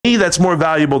me, that's more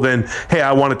valuable than, hey,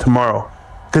 I want it tomorrow.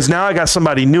 Because now I got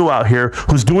somebody new out here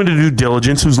who's doing the due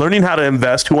diligence, who's learning how to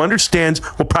invest, who understands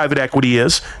what private equity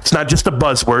is. It's not just a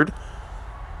buzzword.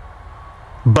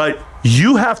 But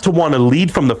you have to want to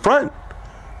lead from the front.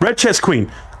 Red Chess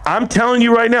Queen, I'm telling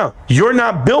you right now, you're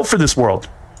not built for this world.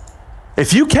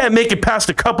 If you can't make it past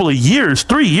a couple of years,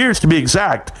 3 years to be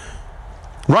exact,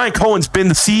 Ryan Cohen's been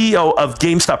the CEO of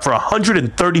GameStop for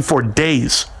 134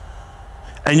 days.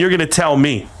 And you're going to tell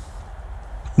me,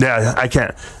 yeah, I can't.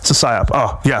 It's a psyop.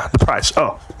 Oh, yeah, the price.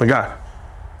 Oh, my God.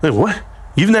 Wait, what?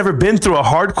 You've never been through a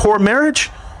hardcore marriage?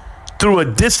 Through a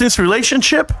distance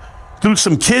relationship? Through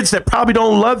some kids that probably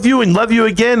don't love you and love you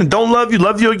again and don't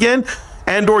love you again?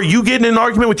 And or you get in an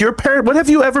argument with your parent? What have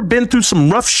you ever been through some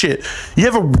rough shit? You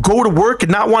ever go to work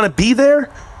and not want to be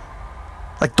there?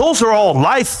 Like, those are all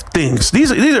life things.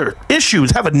 These are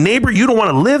issues. Have a neighbor you don't want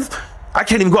to live? I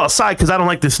can't even go outside because I don't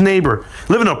like this neighbor.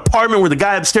 Live in an apartment where the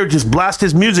guy upstairs just blasts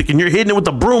his music and you're hitting it with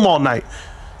a broom all night.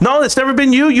 No, that's never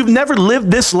been you. You've never lived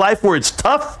this life where it's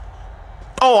tough.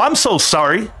 Oh, I'm so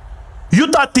sorry. You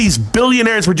thought these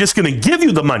billionaires were just going to give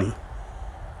you the money.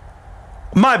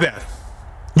 My bad.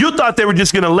 You thought they were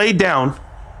just going to lay down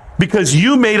because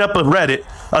you made up a Reddit,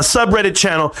 a subreddit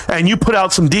channel, and you put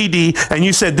out some DD and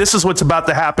you said, this is what's about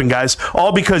to happen, guys.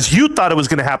 All because you thought it was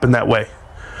going to happen that way.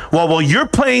 Well, while you're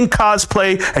playing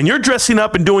cosplay and you're dressing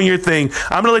up and doing your thing,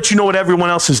 I'm going to let you know what everyone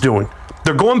else is doing.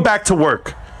 They're going back to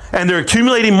work and they're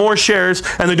accumulating more shares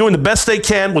and they're doing the best they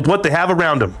can with what they have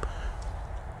around them.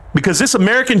 Because this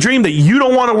American dream that you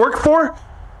don't want to work for,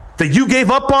 that you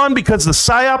gave up on because the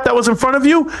psyop that was in front of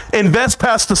you, invest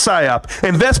past the psyop,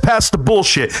 invest past the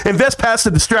bullshit, invest past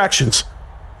the distractions.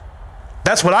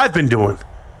 That's what I've been doing.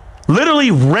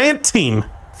 Literally ranting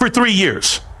for 3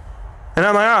 years. And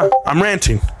I'm like, I'm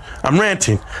ranting. I'm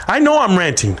ranting. I know I'm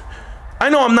ranting. I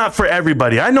know I'm not for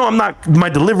everybody. I know my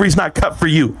delivery's not cut for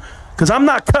you. Because I'm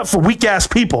not cut for weak ass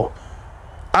people.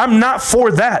 I'm not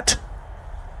for that.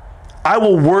 I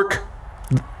will work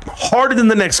harder than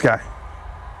the next guy.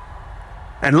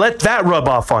 And let that rub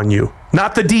off on you.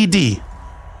 Not the DD.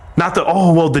 Not the,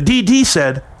 oh, well, the DD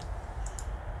said.